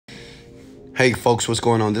Hey folks, what's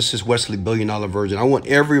going on? This is Wesley Virgin. I want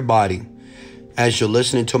everybody, as you're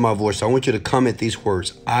listening to my voice, I want you to comment these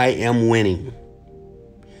words. I am winning.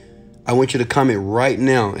 I want you to comment right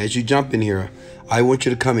now as you jump in here. I want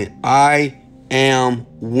you to comment, I am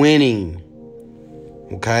winning.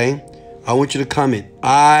 Okay? I want you to comment,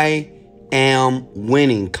 I am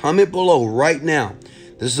winning. Comment below right now.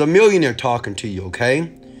 This is a millionaire talking to you, okay?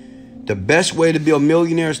 The best way to be a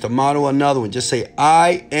millionaire is to model another one. Just say,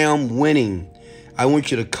 I am winning. I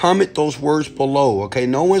want you to comment those words below, okay?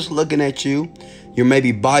 No one's looking at you. You're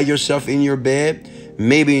maybe by yourself in your bed,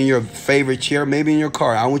 maybe in your favorite chair, maybe in your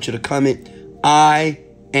car. I want you to comment, I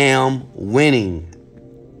am winning.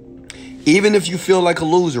 Even if you feel like a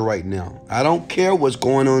loser right now, I don't care what's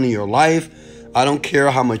going on in your life. I don't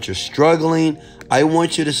care how much you're struggling. I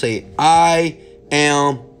want you to say, I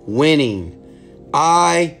am winning.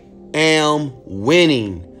 I am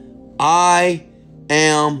winning. I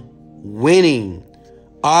am winning.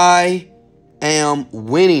 I am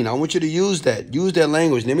winning. I want you to use that. Use that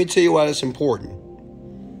language. Let me tell you why that's important.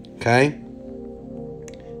 Okay?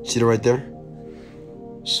 See that right there?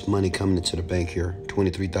 It's money coming into the bank here.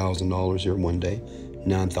 $23,000 here one day.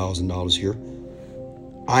 $9,000 here.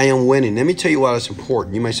 I am winning. Let me tell you why that's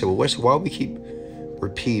important. You might say, well, Wesley, why do we keep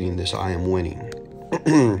repeating this? I am winning.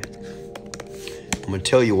 I'm going to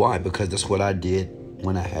tell you why. Because that's what I did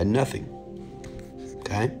when I had nothing.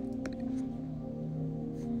 Okay?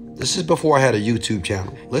 This is before I had a YouTube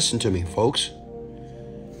channel. Listen to me, folks.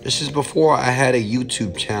 This is before I had a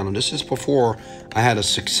YouTube channel. This is before I had a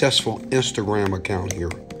successful Instagram account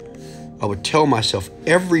here. I would tell myself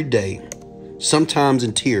every day, sometimes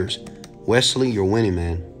in tears, Wesley, you're winning,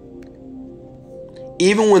 man.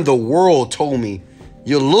 Even when the world told me,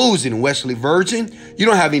 you're losing, Wesley Virgin. You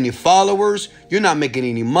don't have any followers. You're not making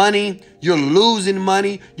any money. You're losing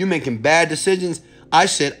money. You're making bad decisions. I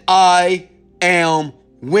said, I am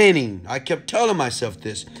winning. I kept telling myself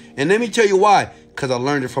this. And let me tell you why. Because I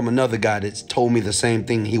learned it from another guy that told me the same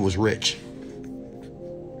thing. He was rich.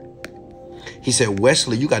 He said,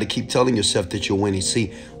 Wesley, you got to keep telling yourself that you're winning.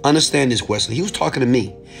 See, understand this, Wesley. He was talking to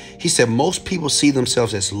me. He said, most people see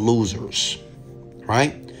themselves as losers,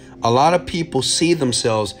 right? A lot of people see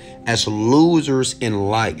themselves as losers in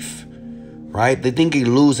life, right? They think they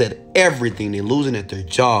lose at everything. They're losing at their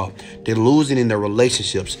job. They're losing in their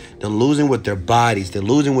relationships. They're losing with their bodies. They're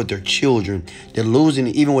losing with their children. They're losing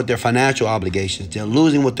even with their financial obligations. They're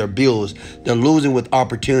losing with their bills. They're losing with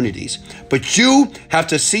opportunities. But you have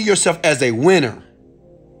to see yourself as a winner,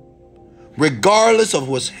 regardless of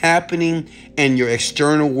what's happening in your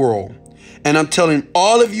external world. And I'm telling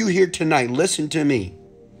all of you here tonight, listen to me.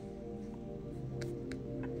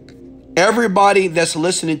 Everybody that's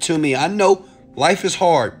listening to me, I know life is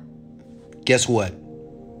hard. Guess what?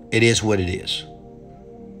 It is what it is.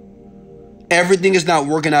 Everything is not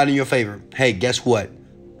working out in your favor. Hey, guess what?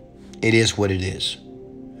 It is what it is.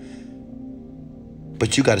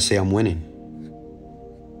 But you got to say, I'm winning.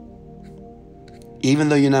 Even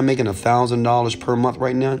though you're not making $1,000 per month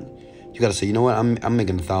right now, you got to say, you know what? I'm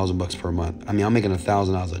making $1,000 per month. I mean, I'm making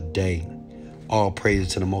 $1,000 a day. All praise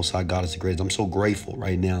to the Most High God is the greatest. I'm so grateful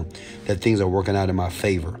right now that things are working out in my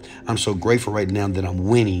favor. I'm so grateful right now that I'm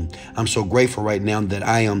winning. I'm so grateful right now that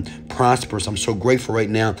I am prosperous. I'm so grateful right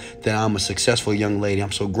now that I'm a successful young lady.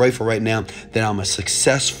 I'm so grateful right now that I'm a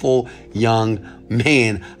successful young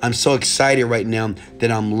man. I'm so excited right now that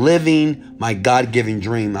I'm living my God-given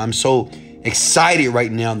dream. I'm so excited right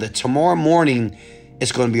now that tomorrow morning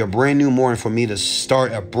it's going to be a brand new morning for me to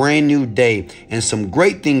start a brand new day. And some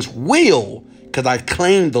great things will, because I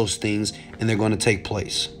claim those things and they're going to take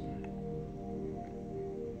place.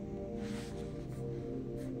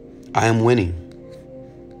 I am winning.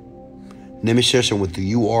 Let me share something with you.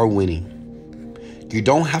 You are winning. You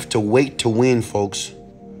don't have to wait to win, folks.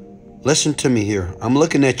 Listen to me here. I'm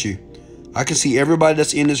looking at you. I can see everybody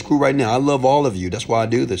that's in this group right now. I love all of you. That's why I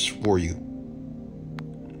do this for you.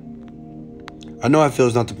 I know how it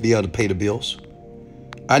feels not to be able to pay the bills.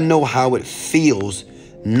 I know how it feels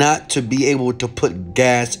not to be able to put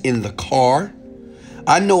gas in the car.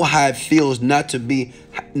 I know how it feels not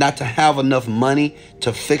to have enough money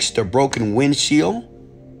to fix the broken windshield.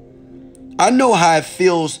 I know how it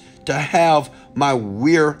feels to have my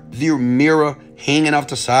rear view mirror hanging off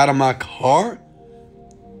the side of my car.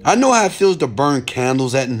 I know how it feels to burn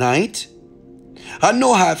candles at night. I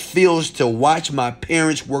know how it feels to watch my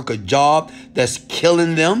parents work a job that's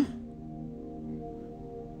killing them.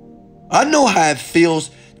 I know how it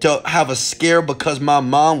feels to have a scare because my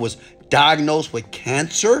mom was diagnosed with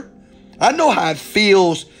cancer. I know how it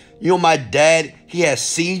feels, my dad, he has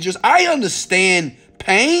seizures. I understand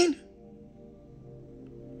pain.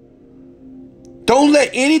 Don't let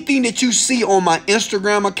anything that you see on my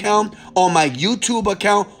Instagram account, on my YouTube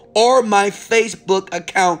account, or my Facebook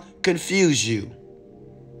account confuse you.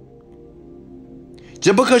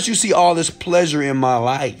 Just because you see all this pleasure in my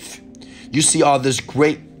life, you see all this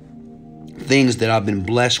great things that I've been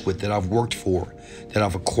blessed with, that I've worked for, that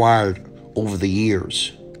I've acquired over the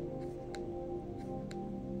years.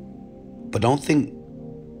 But don't think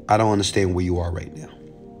I don't understand where you are right now.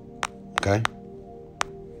 Okay?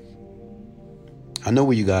 I know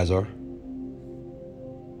where you guys are.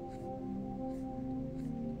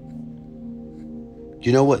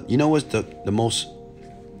 You know what? You know what's the most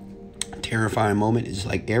terrifying moment? It's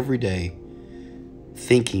like every day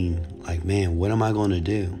thinking like, man, what am I going to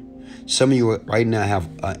do? Some of you right now have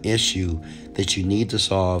an issue that you need to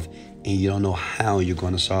solve and you don't know how you're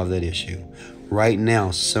going to solve that issue. Right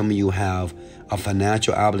now, some of you have a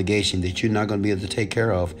financial obligation that you're not going to be able to take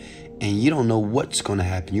care of, and you don't know what's going to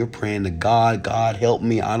happen. You're praying to God, God help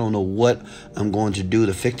me. I don't know what I'm going to do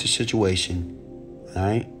to fix the situation. All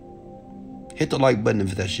right? Hit the like button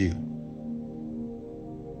if that's you.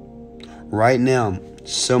 Right now,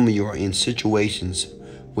 some of you are in situations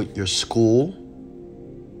with your school.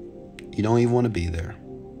 You don't even want to be there.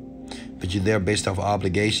 But you're there based off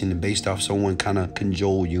obligation and based off someone kind of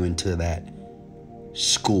cajole you into that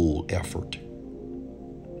school effort.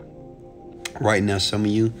 Right now, some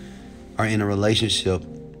of you are in a relationship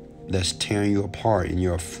that's tearing you apart and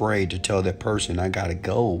you're afraid to tell that person, I got to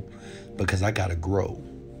go because I got to grow.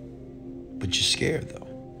 But you're scared though.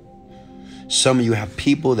 Some of you have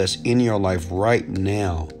people that's in your life right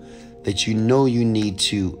now that you know you need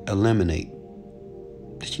to eliminate,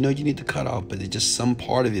 that you know you need to cut off, but there's just some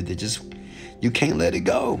part of it that just, you can't let it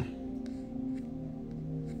go.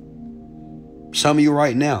 Some of you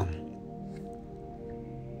right now,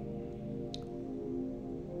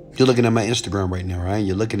 you're looking at my Instagram right now, right?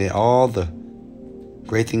 You're looking at all the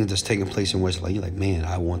great things that's taking place in Wesley. You're like, man,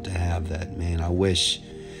 I want to have that, man. I wish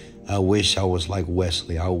I was like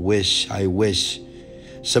Wesley. I wish.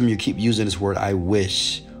 Some of you keep using this word, I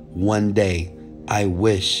wish. One day. I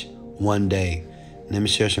wish. One day. Let me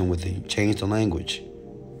share something with you. Change the language.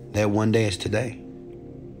 That one day is today.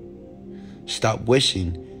 Stop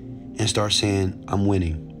wishing and start saying, I'm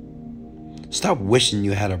winning. Stop wishing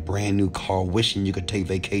you had a brand new car, wishing you could take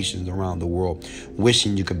vacations around the world,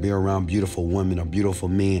 wishing you could be around beautiful women or beautiful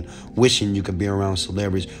men, wishing you could be around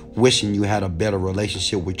celebrities, wishing you had a better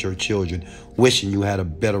relationship with your children, wishing you had a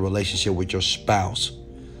better relationship with your spouse.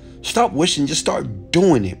 Stop wishing, just start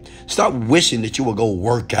doing it. Stop wishing that you would go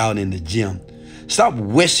work out in the gym. Stop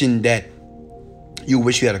wishing that you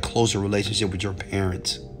wish you had a closer relationship with your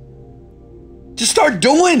parents. Just start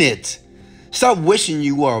doing it. Stop wishing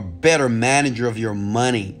you were a better manager of your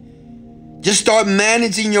money. Just start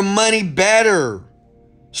managing your money better.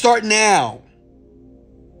 Start now.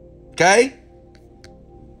 Okay?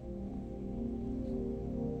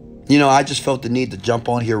 You know, I just felt the need to jump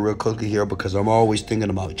on here real quickly here because I'm always thinking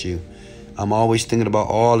about you. I'm always thinking about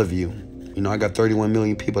all of you. You know, I got 31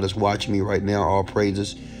 million people that's watching me right now. All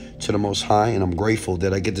praises to the Most High. And I'm grateful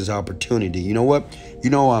that I get this opportunity. You know what? You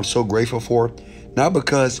know what I'm so grateful for? Not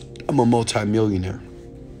because I'm a multimillionaire.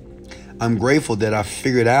 I'm grateful that I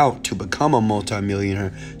figured out to become a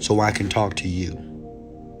multimillionaire so I can talk to you.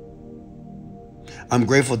 I'm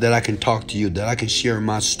grateful that I can talk to you, that I can share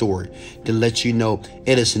my story, to let you know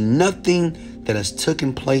it is nothing that has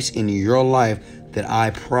taken place in your life that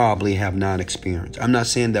I probably have not experienced. I'm not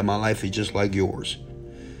saying that my life is just like yours.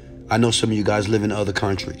 I know some of you guys live in other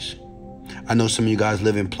countries. I know some of you guys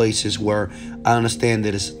live in places where I understand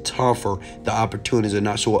that it's tougher. The opportunities are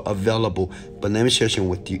not so available. But let me share something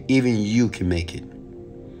with you. Even you can make it.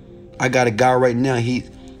 I got a guy right now.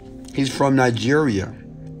 He's from Nigeria.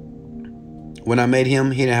 When I met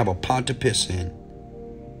him, he didn't have a pot to piss in.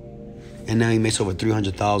 And now he makes over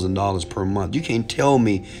 $300,000 per month. You can't tell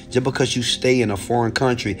me just because you stay in a foreign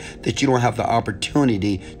country that you don't have the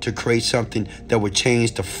opportunity to create something that would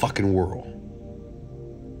change the fucking world.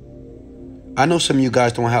 I know some of you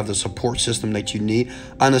guys don't have the support system that you need.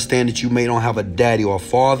 I understand that you may not have a daddy or a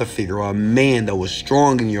father figure or a man that was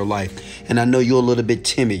strong in your life. And I know you're a little bit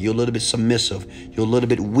timid. You're a little bit submissive. You're a little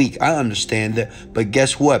bit weak. I understand that. But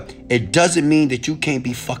guess what? It doesn't mean that you can't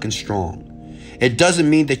be fucking strong. It doesn't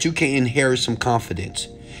mean that you can't inherit some confidence.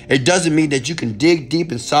 It doesn't mean that you can dig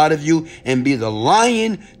deep inside of you and be the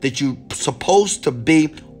lion that you're supposed to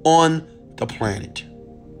be on the planet.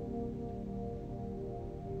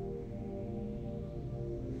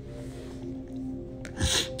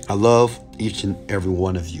 I love each and every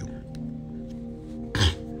one of you.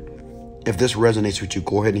 If this resonates with you,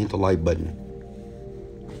 go ahead and hit the like button.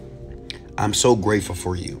 I'm so grateful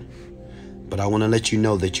for you. But I want to let you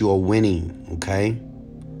know that you are winning, okay?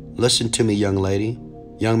 Listen to me, young lady.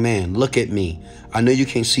 Young man, look at me. I know you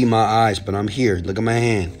can't see my eyes, but I'm here. Look at my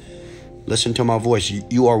hand. Listen to my voice.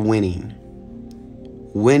 You are winning.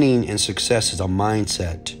 Winning and success is a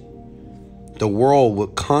mindset. The world will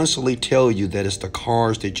constantly tell you that it's the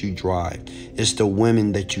cars that you drive. It's the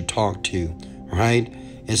women that you talk to, right?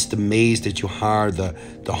 It's the maids that you hire, the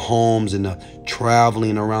homes and the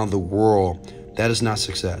traveling around the world. That is not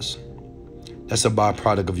success. That's a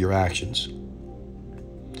byproduct of your actions.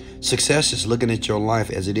 Success is looking at your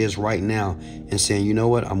life as it is right now and saying, you know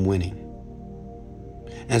what, I'm winning.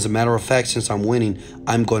 As a matter of fact, since I'm winning,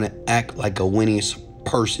 I'm going to act like a winning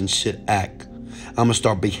person should act. I'm going to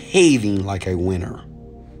start behaving like a winner.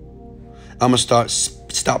 I'm going to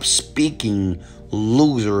stop speaking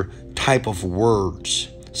loser type of words,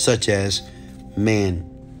 such as, man,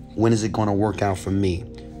 when is it going to work out for me?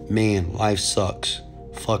 Man, life sucks.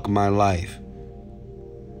 Fuck my life.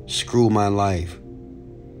 Screw my life.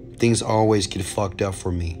 Things always get fucked up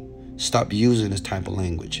for me. Stop using this type of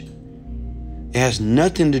language. It has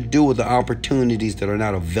nothing to do with the opportunities that are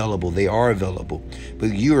not available. They are available.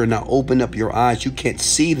 But you are not opening up your eyes. You can't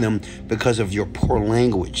see them because of your poor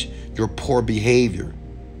language, your poor behavior.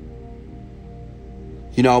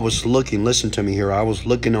 You know, I was looking, listen to me here. I was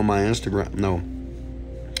looking on my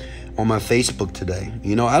on my Facebook today.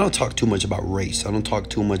 You know, I don't talk too much about race. I don't talk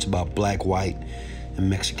too much about black, white, and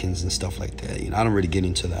Mexicans and stuff like that. You know, I don't really get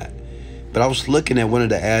into that. But I was looking at one of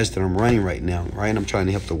the ads that I'm running right now, right? I'm trying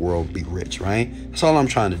to help the world be rich, right? That's all I'm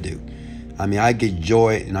trying to do. I mean, I get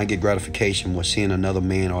joy and I get gratification with seeing another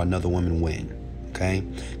man or another woman win, okay?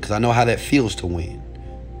 Because I know how that feels to win,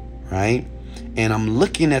 right? And I'm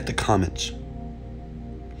looking at the comments.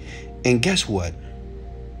 And guess what?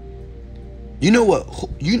 You know what?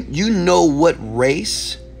 You know what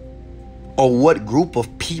race or what group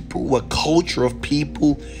of people, what culture of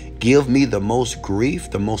people give me the most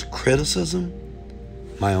grief, the most criticism?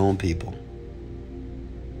 My own people.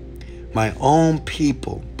 My own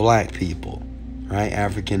people, black people, right?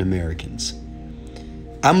 African Americans.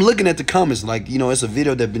 I'm looking at the comments like, you know, it's a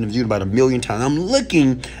video that's been viewed about 1 million times. I'm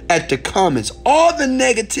looking at the comments, all the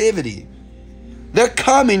negativity. They're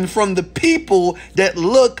coming from the people that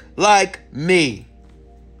look like me.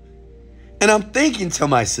 And I'm thinking to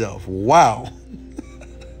myself, wow,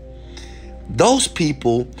 those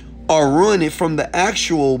people are running from the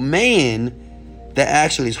actual man that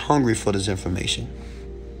actually is hungry for this information.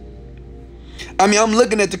 I mean, I'm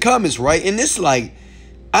looking at the comments, right? And it's like,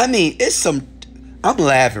 I mean, I'm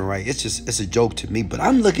laughing, right? It's a joke to me, but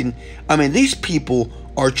I'm looking, I mean, these people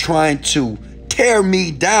are trying to tear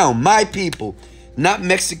me down, my people. Not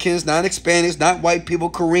Mexicans, not Hispanics, not white people,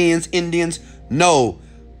 Koreans, Indians. No,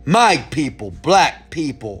 my people, black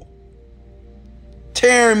people.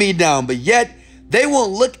 Tearing me down, but yet they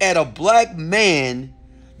won't look at a black man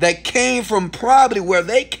that came from probably where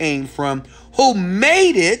they came from, who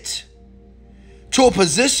made it to a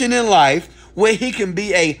position in life where he can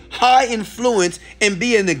be a high influence and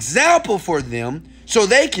be an example for them so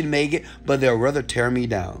they can make it, but they'll rather tear me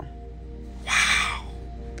down. Wow.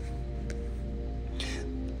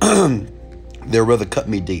 They'll rather cut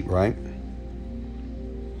me deep, right?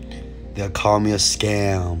 They'll call me a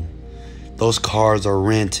scam. Those cars are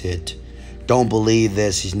rented. Don't believe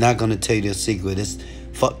this. He's not going to tell you the secret. It's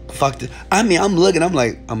fuck this. I mean, I'm looking, I'm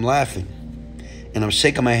like, I'm laughing. And I'm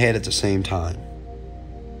shaking my head at the same time.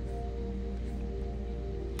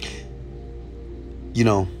 You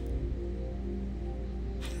know,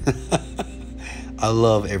 I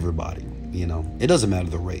love everybody, you know. It doesn't matter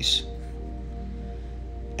the race.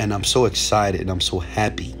 And I'm so excited and I'm so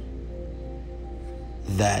happy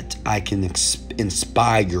that I can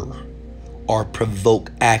inspire or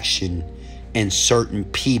provoke action in certain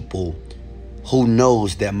people who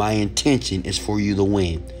knows that my intention is for you to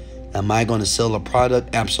win. Am I going to sell a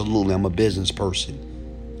product? Absolutely. I'm a business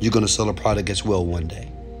person. You're going to sell a product as well one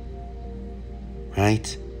day.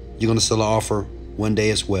 Right? You're going to sell an offer one day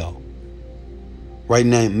as well. Right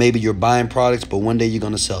now, maybe you're buying products, but one day you're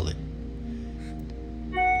going to sell it.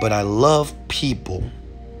 But I love people.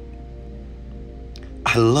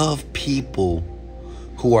 I love people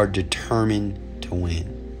who are determined to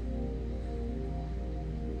win.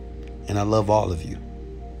 And I love all of you.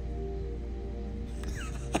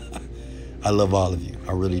 I love all of you.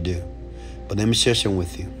 I really do. But let me share something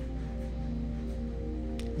with you.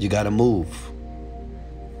 You got to move.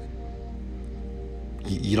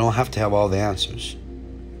 You don't have to have all the answers.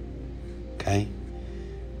 Okay?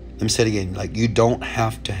 Let me say it again. Like, you don't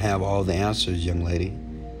have to have all the answers, young lady.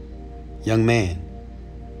 Young man.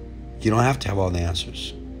 You don't have to have all the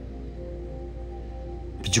answers.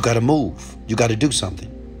 But you got to move. You got to do something.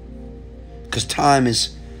 Because time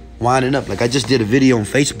is winding up. Like I just did a video on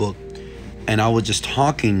Facebook, and I was just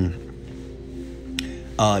talking,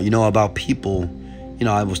 about people.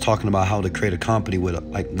 I was talking about how to create a company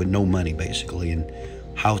with no money, basically, and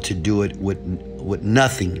how to do it with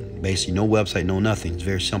nothing, basically, no website, no nothing. It's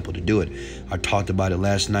very simple to do it. I talked about it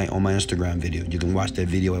last night on my Instagram video. You can watch that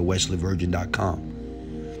video at wesleyvirgin.com.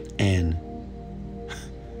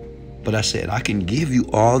 But I said, I can give you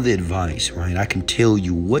all the advice, right? I can tell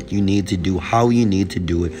you what you need to do, how you need to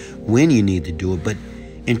do it, when you need to do it, but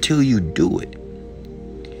until you do it.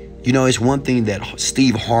 It's one thing that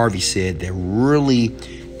Steve Harvey said that really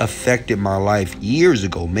affected my life years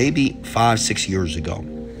ago, maybe 5-6 years ago.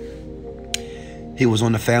 He was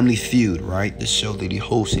on the Family Feud, right? The show that he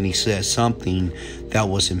hosts, and he said something that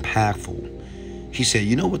was impactful. He said,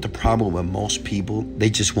 you know what the problem with most people? They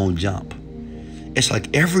just won't jump. It's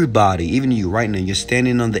like everybody, even you right now, you're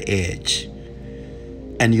standing on the edge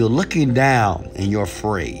and you're looking down and you're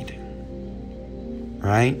afraid,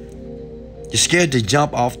 right? You're scared to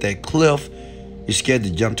jump off that cliff. You're scared to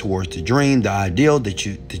jump towards the dream, the ideal that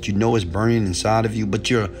you know is burning inside of you, but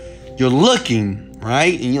you're looking,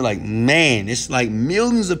 right? And you're like, man, it's like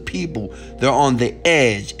millions of people, they're on the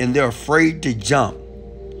edge and they're afraid to jump.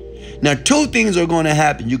 Now, two things are going to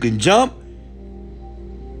happen. You can jump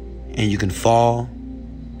and you can fall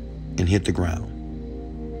and hit the ground.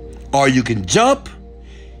 Or you can jump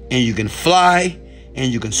and you can fly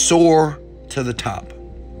and you can soar to the top.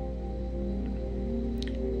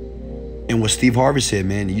 And what Steve Harvey said,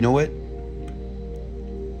 man, you know what?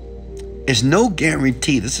 It's no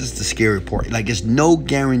guarantee. This is the scary part. Like, it's no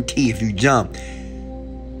guarantee if you jump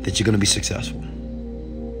that you're going to be successful.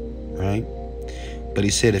 Right? But he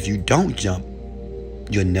said, if you don't jump,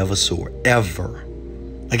 you'll never soar, ever.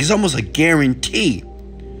 Like, it's almost a guarantee.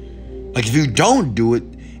 Like, if you don't do it,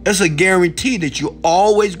 it's a guarantee that you're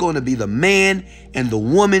always going to be the man and the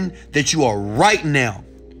woman that you are right now.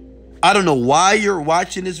 I don't know why you're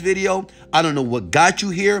watching this video. I don't know what got you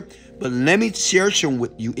here, but let me share some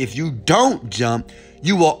with you. If you don't jump,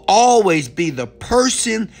 you will always be the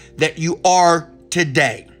person that you are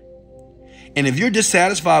today. And if you're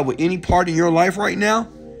dissatisfied with any part in your life right now,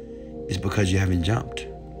 it's because you haven't jumped.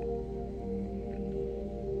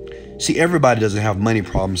 See, everybody doesn't have money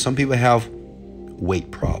problems. Some people have weight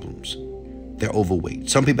problems. They're overweight.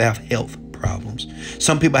 Some people have health problems.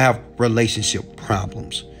 Some people have relationship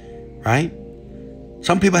problems, right?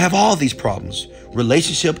 Some people have all these problems: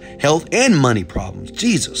 relationship, health, and money problems.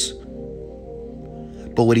 Jesus.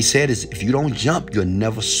 But what he said is, if you don't jump, you'll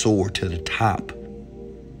never soar to the top.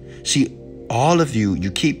 See, all of you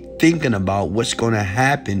keep thinking about what's going to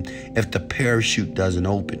happen if the parachute doesn't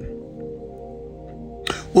open.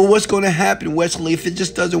 Well, what's going to happen, Wesley, if it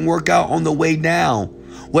just doesn't work out on the way down?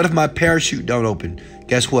 What if my parachute don't open?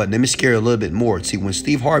 Guess what? Let me scare you a little bit more. See, when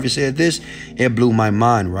Steve Harvey said this, it blew my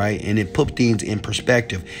mind, right? And it put things in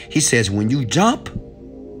perspective. He says, when you jump,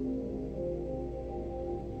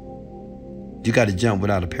 you got to jump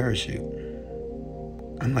without a parachute.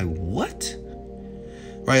 I'm like, what?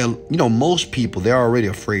 Right? Most people, they're already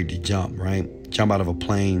afraid to jump, right? Jump out of a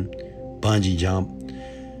plane, bungee jump.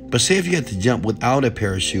 But say if you had to jump without a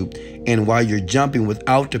parachute, and while you're jumping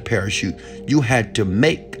without the parachute, you had to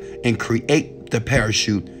make and create the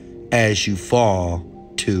parachute as you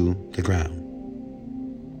fall to the ground.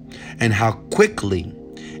 And how quickly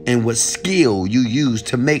and what skill you use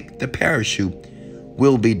to make the parachute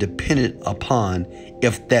will be dependent upon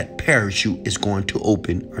if that parachute is going to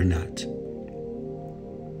open or not.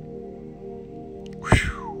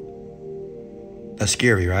 Whew. That's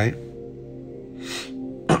scary, right?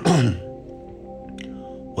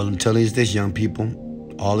 Well, I'm telling you this, young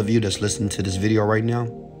people, all of you that's listening to this video right now,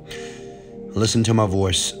 listen to my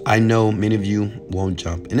voice. I know many of you won't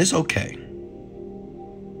jump, and it's okay.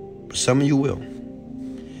 But some of you will.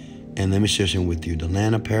 And let me share something with you. The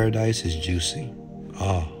land of paradise is juicy.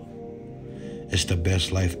 Oh, it's the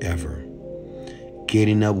best life ever.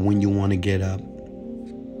 Getting up when you want to get up.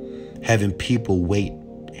 Having people wait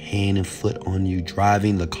hand and foot on you.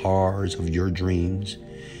 Driving the cars of your dreams.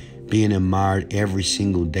 Being admired every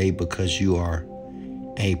single day because you are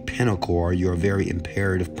a pinnacle or you're a very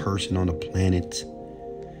imperative person on the planet.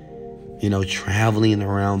 Traveling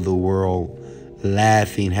around the world,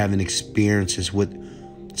 laughing, having experiences with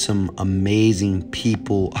some amazing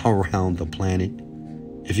people around the planet.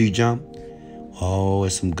 If you jump, oh,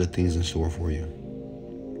 there's some good things in store for you.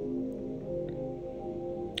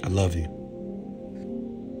 I love you.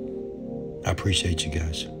 I appreciate you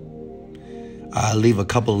guys. I'll leave a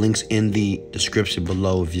couple of links in the description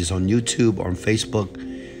below. If it's on YouTube or on Facebook,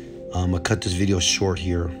 I cut this video short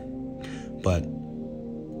here, but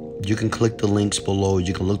you can click the links below.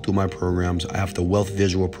 You can look through my programs. I have the Wealth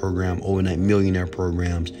Visual program, Overnight Millionaire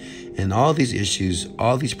programs, and all these issues,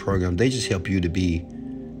 all these programs, they just help you to be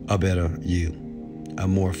a better you, a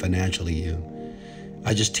more financially you.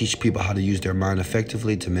 I just teach people how to use their mind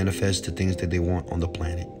effectively to manifest the things that they want on the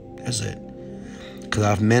planet. That's it. Because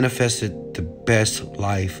I've manifested the best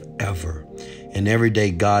life ever. And every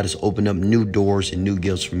day God has opened up new doors and new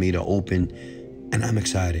gifts for me to open. And I'm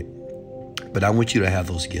excited. But I want you to have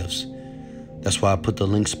those gifts. That's why I put the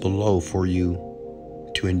links below for you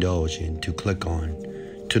to indulge in, to click on,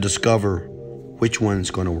 to discover which one's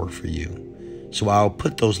going to work for you. So I'll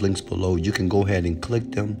put those links below. You can go ahead and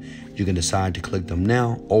click them. You can decide to click them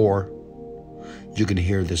now, or you can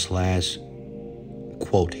hear this last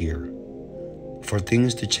quote here. For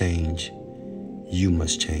things to change, you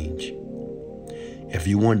must change. If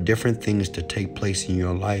you want different things to take place in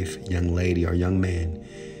your life, young lady or young man,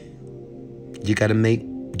 you got to make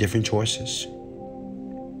different choices.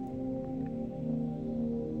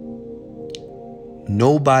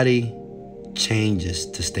 Nobody changes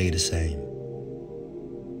to stay the same.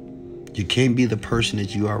 You can't be the person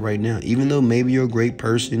that you are right now. Even though maybe you're a great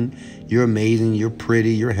person, you're amazing, you're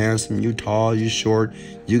pretty, you're handsome, you're tall, you're short,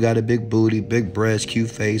 you got a big booty, big breast,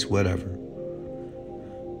 cute face, whatever.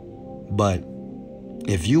 But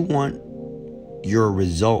if you want your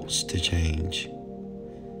results to change,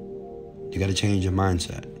 you got to change your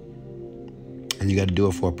mindset. And you got to do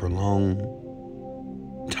it for a prolonged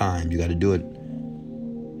time. You got to do it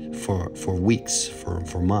for weeks,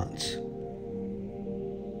 for months.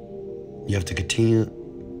 You have to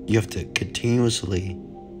continuously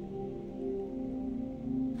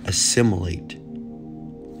assimilate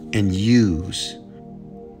and use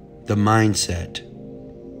the mindset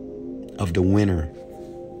of the winner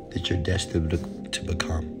that you're destined to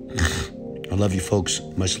become. I love you folks.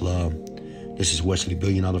 Much love. This is Wesley $1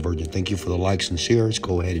 Billion Virgin. Thank you for the likes and shares.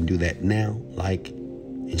 Go ahead and do that now. Like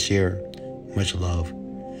and share. Much love.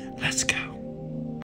 Let's go.